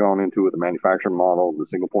engineering that was gone into it, the manufacturing model, the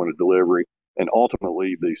single point of delivery, and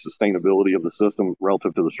ultimately the sustainability of the system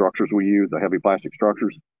relative to the structures we use, the heavy plastic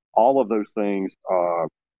structures, all of those things are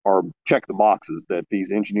check the boxes that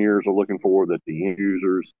these engineers are looking for, that the end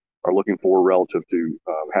users are looking for relative to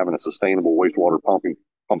having a sustainable wastewater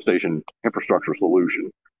pump station infrastructure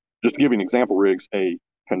solution. Just to give you an example, Riggs, a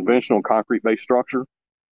conventional concrete-based structure,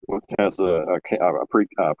 which has a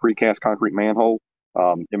precast concrete manhole,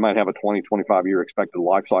 it might have a 20-25 year expected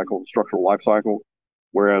structural life cycle,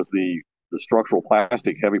 whereas the structural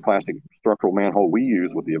heavy plastic structural manhole we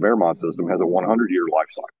use with the Evermod system has a 100-year life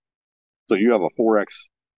cycle. So you have a 4x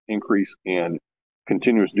increase in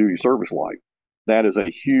continuous duty service life. That is a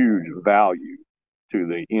huge value to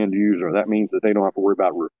the end user. That means that they don't have to worry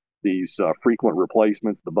about these frequent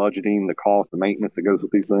replacements, the budgeting, the cost, the maintenance that goes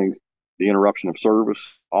with these things, the interruption of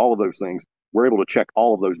service, all of those things. We're able to check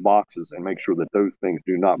all of those boxes and make sure that those things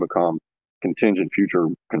do not become contingent future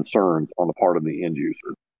concerns on the part of the end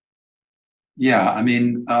user. Yeah, I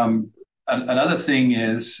mean, another thing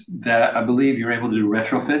is that I believe you're able to do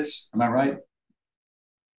retrofits. Am I right?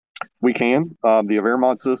 We can. The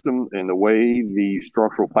Evermod system and the way the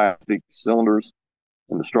structural plastic cylinders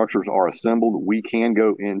and the structures are assembled, we can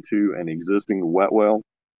go into an existing wet well,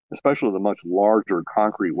 especially the much larger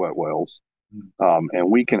concrete wet wells,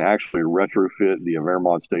 and we can actually retrofit the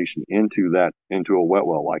Evermod station into a wet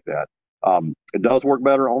well like that. It does work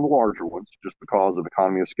better on the larger ones just because of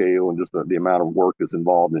economy of scale and just the amount of work that's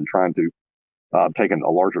involved in trying to take a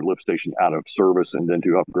larger lift station out of service and then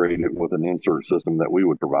to upgrade it with an insert system that we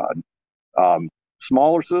would provide.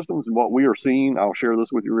 Smaller systems, what we are seeing, I'll share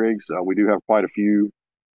this with you, Riggs. We do have quite a few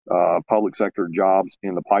public sector jobs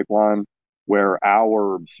in the pipeline where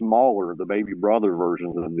our smaller, the baby brother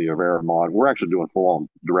versions of the Evermod, we're actually doing full-on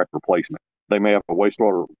direct replacement. They may have a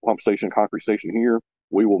wastewater pump station, concrete station here.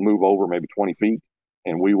 We will move over maybe 20 feet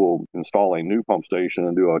and we will install a new pump station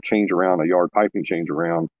and do a yard piping change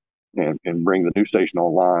around and bring the new station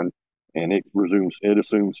online, and it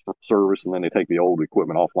assumes service, and then they take the old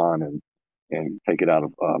equipment offline and take it out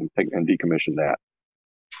of and decommission that.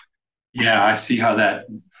 Yeah, I see how that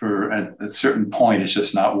at a certain point it's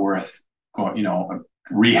just not worth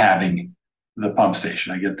rehabbing the pump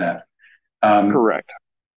station. I get that. Correct.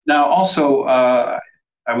 Now, also, I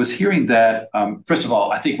was hearing that first of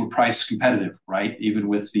all, I think we're price competitive, right? Even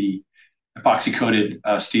with the epoxy coated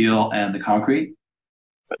steel and the concrete.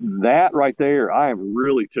 That right there, I am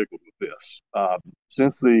really tickled with this.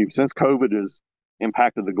 Since COVID has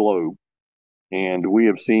impacted the globe, and we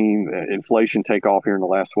have seen inflation take off here in the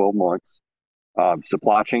last 12 months,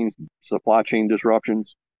 supply chain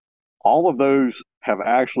disruptions, all of those have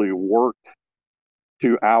actually worked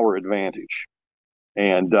to our advantage.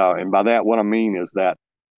 And by that, what I mean is that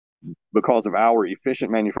because of our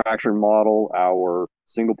efficient manufacturing model, our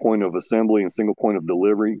single point of assembly and single point of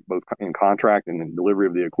delivery, both in contract and in delivery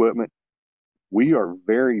of the equipment, we are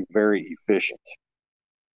very, very efficient.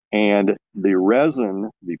 And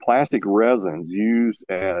the plastic resins used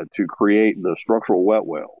to create the structural wet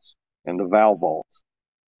wells and the valve vaults,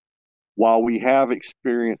 while we have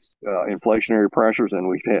experienced inflationary pressures and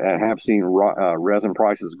we have seen resin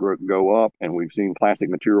prices go up and we've seen plastic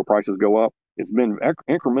material prices go up, it's been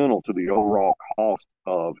incremental to the overall cost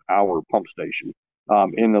of our pump station.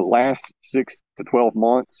 In the last 6 to 12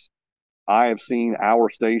 months, I have seen our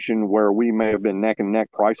station where we may have been neck and neck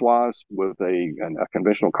price-wise with a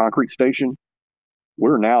conventional concrete station.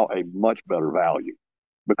 We're now a much better value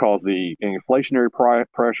because the inflationary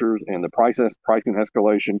pressures and the pricing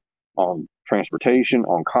escalation on transportation,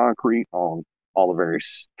 on concrete, on all the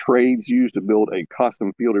various trades used to build a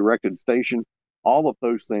custom field erected station, all of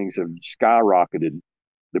those things have skyrocketed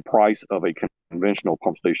the price of a conventional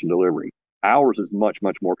pump station delivery. Ours is much,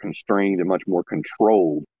 much more constrained and much more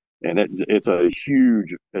controlled. And it's a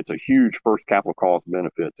huge first capital cost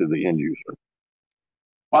benefit to the end user.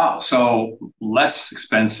 Wow. So less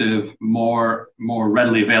expensive, more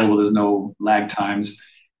readily available. There's no lag times,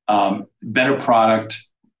 better product.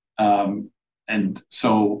 And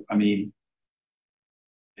so, I mean,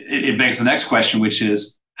 it begs the next question, which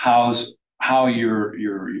is how your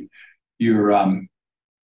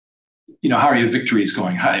how are your victories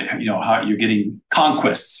going? How you're getting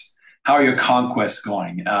conquests. How are your conquests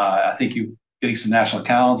going? I think you're getting some national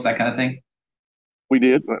accounts, that kind of thing. We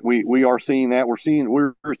did. We are seeing that. We're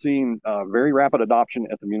seeing very rapid adoption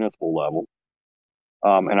at the municipal level.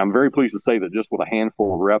 And I'm very pleased to say that just with a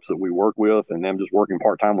handful of reps that we work with and them just working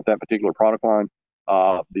part-time with that particular product line,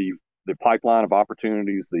 the pipeline of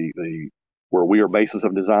opportunities, the where we are basis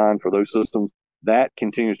of design for those systems, that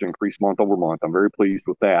continues to increase month over month. I'm very pleased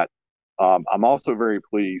with that. I'm also very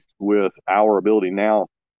pleased with our ability now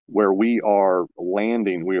where we are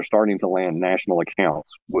starting to land national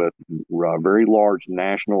accounts with very large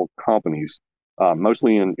national companies,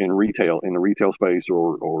 mostly in the retail space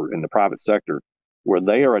or in the private sector, where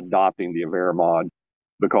they are adopting the Avera mod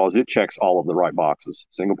because it checks all of the right boxes: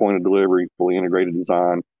 single point of delivery, fully integrated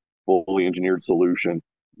design, fully engineered solution,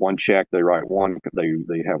 one check, they write one,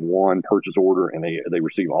 they have one purchase order, and they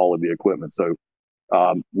receive all of the equipment. So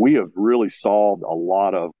we have really solved a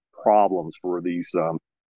lot of problems for these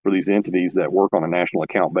entities that work on a national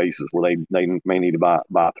account basis, where they may need to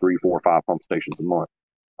buy 3, 4, 5 pump stations a month.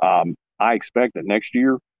 I expect that next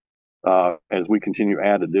year, as we continue to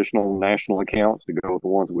add additional national accounts to go with the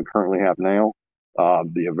ones that we currently have now,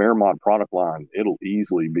 the AveraMod product line, it'll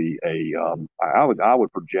easily be I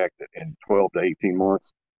would project that in 12 to 18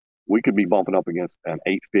 months, we could be bumping up against an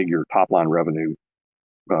 8-figure top line revenue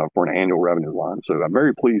for an annual revenue line. So I'm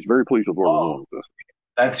very pleased with where we're going with this.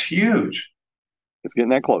 That's huge. It's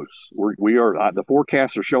getting that close. We are the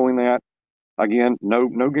forecasts are showing that. Again,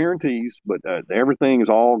 no guarantees, but everything is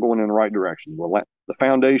all going in the right direction. The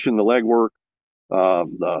foundation, the legwork,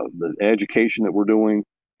 the education that we're doing,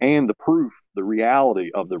 and the proof, the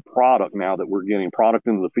reality of the product now that we're getting product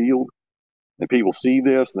into the field, and people see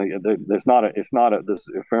this. And it's not this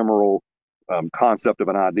ephemeral concept of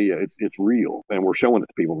an idea. It's real, and we're showing it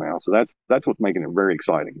to people now. So that's what's making it very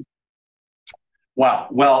exciting. Wow.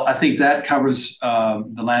 Well, I think that covers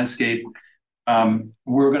the landscape. There's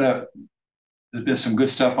been some good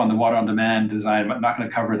stuff on the water on demand design. I'm not going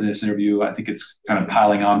to cover it in this interview. I think it's kind of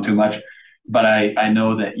piling on too much, but I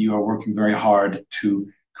know that you are working very hard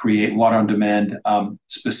to create water on demand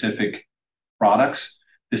specific products.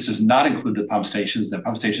 This does not include the pump stations. The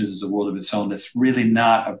pump stations is a world of its own. That's really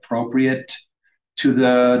not appropriate to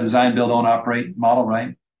the design, build, own, operate model,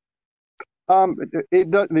 right? The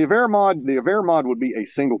Avera mod would be a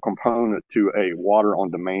single component to a water on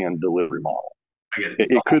demand delivery model.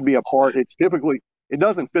 It could be a part. It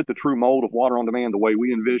doesn't fit the true mold of water on demand the way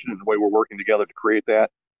we envision it, the way we're working together to create that.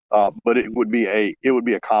 But it would be a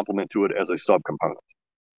complement to it as a subcomponent.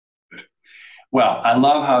 Well, I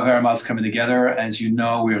love how AveraMod's coming together. As you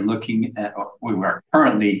know, we are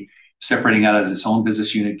currently separating out as its own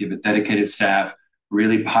business unit, give it dedicated staff,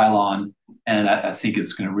 really pile on. And I think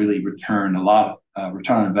it's going to really return a lot.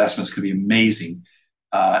 Return on investments could be amazing.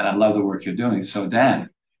 And I love the work you're doing. So Dan,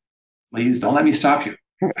 please don't let me stop you.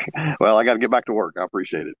 Well, I got to get back to work. I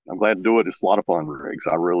appreciate it. I'm glad to do it. It's a lot of fun, Riggs.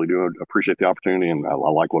 I really do appreciate the opportunity, and I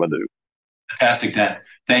like what I do. Fantastic, Dan.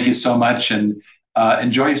 Thank you so much, and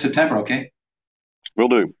enjoy your September, okay? Will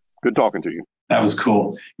do. Good talking to you. That was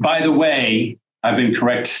cool. By the way, I've been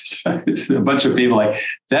corrected. A bunch of people like,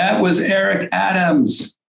 that was Eric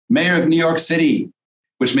Adams, mayor of New York City,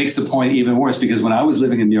 which makes the point even worse because when I was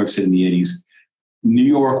living in New York City in the 80s, New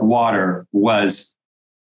York water was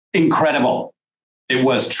incredible. It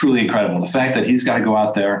was truly incredible. The fact that he's got to go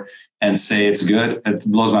out there and say it's good, it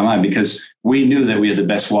blows my mind because we knew that we had the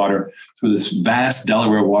best water through this vast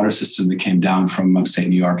Delaware water system that came down from upstate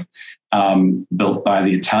New York, built by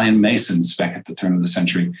the Italian Masons back at the turn of the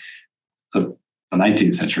century, the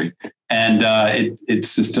 19th century. And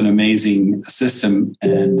it's just an amazing system.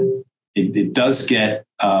 And it does get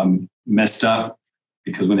messed up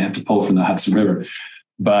because when they have to pull from the Hudson River.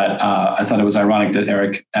 But I thought it was ironic that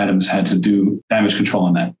Eric Adams had to do damage control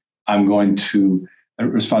on that. I'm going to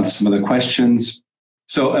respond to some of the questions.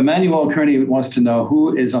 So Emmanuel Kearney wants to know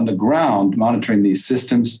who is on the ground monitoring these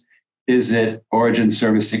systems. Is it Origin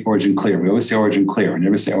servicing Origin Clear? We always say Origin Clear. We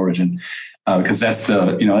never say Origin because that's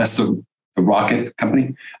the rocket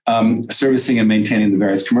company servicing and maintaining the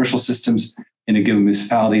various commercial systems in a given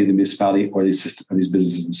municipality, or these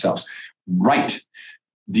businesses themselves. Right.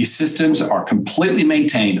 These systems are completely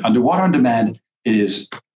maintained. Underwater on demand, it is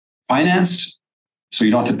financed, so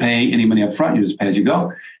you don't have to pay any money up front. You just pay as you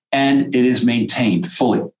go. And it is maintained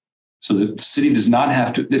fully. So the city does not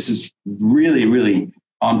have to. This is really, really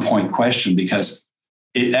on point question because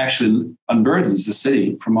it actually unburdens the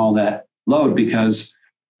city from all that load because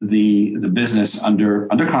the business under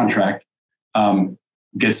contract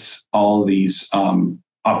gets all these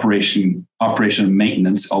operation and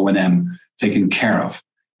maintenance, O&M, taken care of.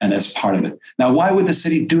 And that's part of it. Now, why would the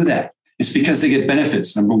city do that? It's because they get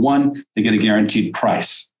benefits. Number one, they get a guaranteed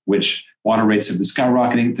price, which water rates have been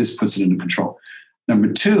skyrocketing. This puts it under control.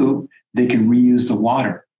 Number two, they can reuse the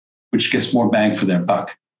water, which gets more bang for their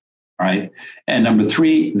buck. Right. And number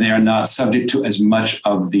three, they are not subject to as much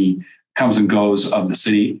of the comes and goes of the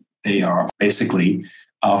city. They are basically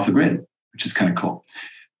off the grid, which is kind of cool.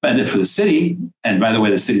 But for the city, and by the way,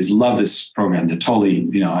 the cities love this program. They're totally,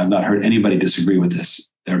 I've not heard anybody disagree with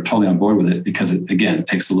this. They're totally on board with it because it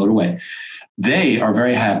takes the load away. They are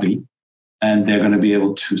very happy and they're going to be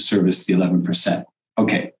able to service the 11%.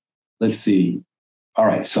 Okay, let's see. All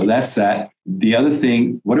right, so that's that. The other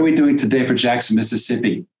thing, what are we doing today for Jackson,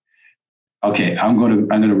 Mississippi? Okay, I'm going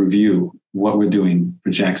to review what we're doing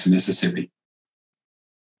for Jackson, Mississippi.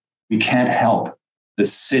 We can't help the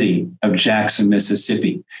city of Jackson,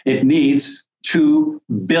 Mississippi. It needs $2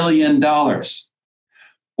 billion.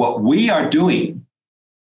 What we are doing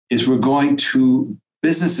is we're going to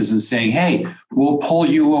businesses and saying, hey, we'll pull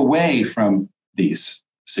you away from these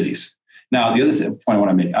cities. Now, the other point I want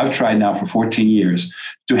to make, I've tried now for 14 years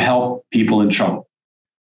to help people in trouble.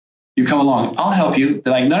 You come along, I'll help you.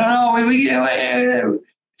 They're like, no, wait.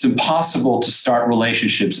 It's impossible to start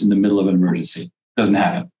relationships in the middle of an emergency. It doesn't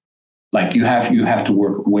happen. Like you have to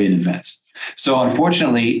work way in advance. So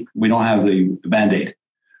unfortunately, we don't have the Band-Aid.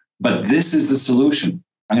 But this is the solution.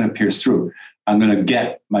 I'm going to pierce through. I'm going to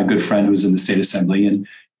get my good friend who's in the state assembly and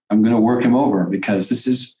I'm going to work him over because this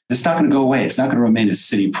is not going to go away. It's not going to remain a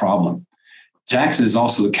city problem. Jackson is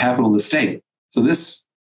also the capital of the state. So this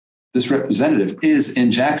representative is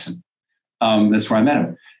in Jackson. That's where I met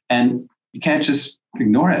him. And you can't just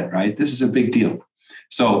ignore it, right? This is a big deal.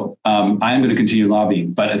 So I am going to continue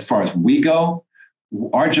lobbying. But as far as we go,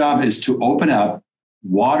 our job is to open up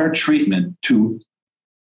water treatment to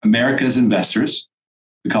America's investors.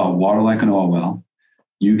 We call it water like an oil well.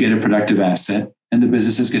 You get a productive asset and the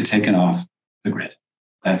businesses get taken off the grid.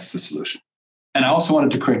 That's the solution. And I also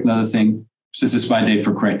wanted to correct another thing, since it's my day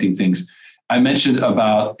for correcting things. I mentioned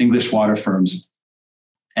about English water firms.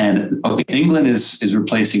 And England is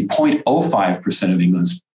replacing 0.05% of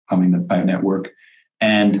England's plumbing pipe network.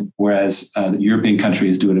 And whereas the European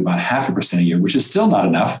countries do it about 0.5% a year, which is still not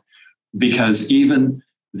enough because even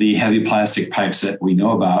the heavy plastic pipes that we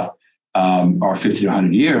know about are 50 to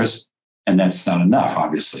 100 years. And that's not enough,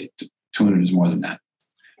 obviously. 200 is more than that.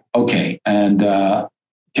 Okay. And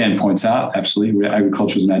Ken points out, absolutely,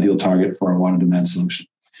 agriculture is an ideal target for a water demand solution.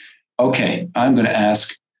 Okay. I'm going to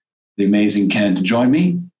ask the amazing Ken to join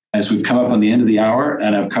me as we've come up on the end of the hour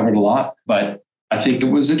and I've covered a lot, but I think it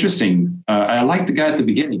was interesting. I liked the guy at the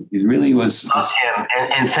beginning. He really was.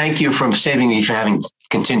 And thank you for saving me from having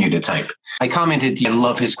continued to type. I commented, I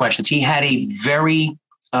love his questions. He had a very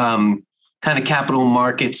kind of capital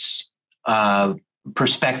markets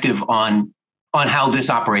perspective on how this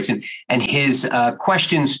operates. And his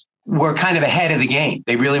questions were kind of ahead of the game.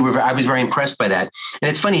 They really were. I was very impressed by that. And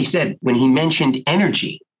it's funny, he said, when he mentioned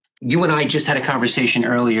energy, you and I just had a conversation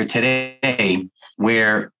earlier today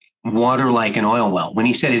where water like an oil well, when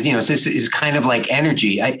he said, this is kind of like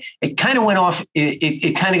energy. It kind of went off.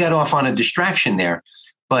 It kind of got off on a distraction there.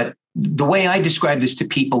 But the way I describe this to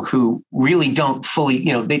people who really don't fully,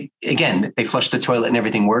 they flush the toilet and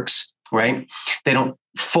everything works, right? They don't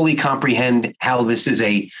fully comprehend how this is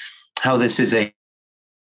a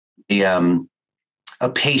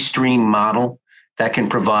pay stream model that can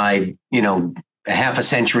provide, a half a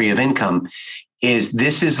century of income.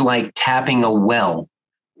 This is like tapping a well,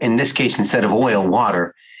 in this case, instead of oil,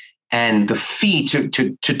 water, and the fee to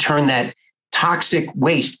turn that toxic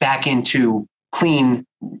waste back into clean,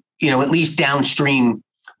 at least downstream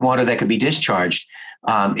water that could be discharged.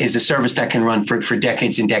 is a service that can run for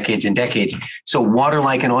decades and decades and decades. So water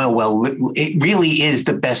like an oil well, it really is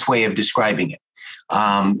the best way of describing it.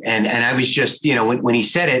 And I was just, when he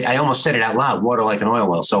said it, I almost said it out loud, water like an oil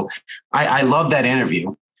well. So I love that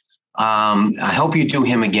interview. I hope you do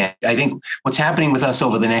him again. I think what's happening with us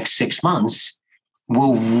over the next 6 months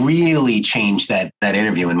will really change that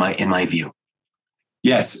interview in my view.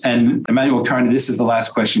 Yes, and Emmanuel Carney, this is the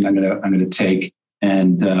last question I'm going to take,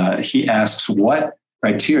 and he asks, what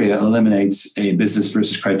criteria eliminates a business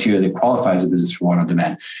versus criteria that qualifies a business for water on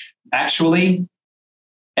demand? Actually,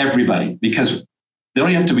 everybody, because they don't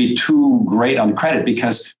have to be too great on credit,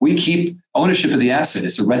 because we keep ownership of the asset.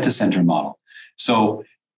 It's a rent-to-center model. So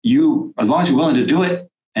as long as you're willing to do it,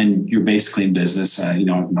 and you're basically in business,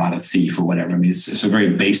 not a thief or whatever. I mean, it's a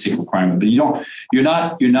very basic requirement, but you're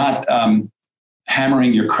not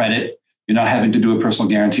hammering your credit. You're not having to do a personal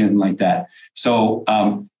guarantee, anything like that. So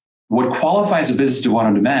what qualifies a business to water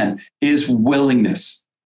on demand is willingness.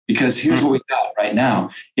 Because here's what we got right now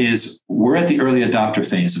is we're at the early adopter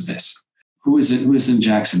phase of this. Who is in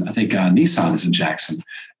Jackson? I think Nissan is in Jackson.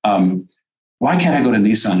 Why can't I go to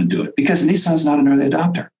Nissan and do it? Because Nissan's not an early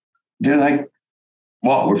adopter. They're like,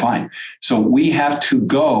 well, we're fine. So we have to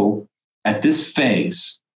go at this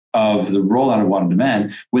phase of the rollout of water on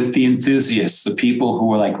demand with the enthusiasts, the people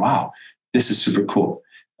who are like, wow, this is super cool.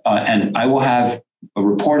 And I will have a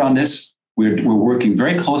report on this. We're working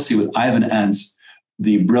very closely with Ivan Enz,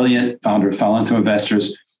 the brilliant founder of Falento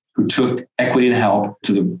Investors, who took Equity and Help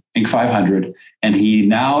to the Inc. 500. And he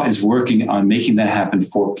now is working on making that happen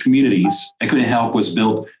for communities. Equity and Help was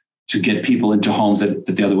built to get people into homes that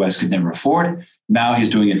they otherwise could never afford. Now he's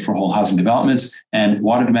doing it for whole housing developments, and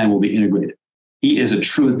water demand will be integrated. He is a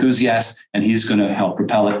true enthusiast, and he's going to help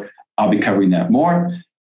propel it. I'll be covering that more.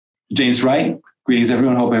 James Wright, greetings,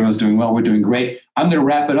 everyone. Hope everyone's doing well. We're doing great. I'm going to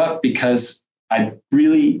wrap it up because I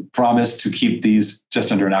really promised to keep these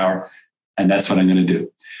just under an hour, and that's what I'm going to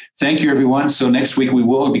do. Thank you, everyone. So next week, we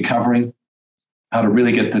will be covering how to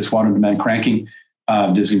really get this water on demand cranking.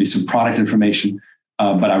 There's going to be some product information,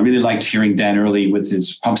 but I really liked hearing Dan Early with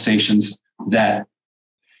his pump stations, that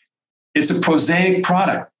it's a prosaic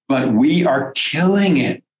product, but we are killing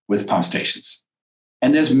it with pump stations.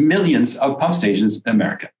 And there's millions of pump stations in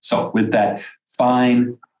America. So with that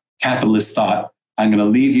fine capitalist thought, I'm going to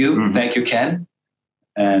leave you. Mm-hmm. Thank you, Ken.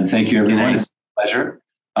 And thank you, everyone. It's a pleasure.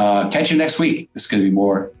 Catch you next week. It's going to be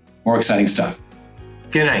more exciting stuff.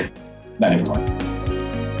 Good night. Night, everyone.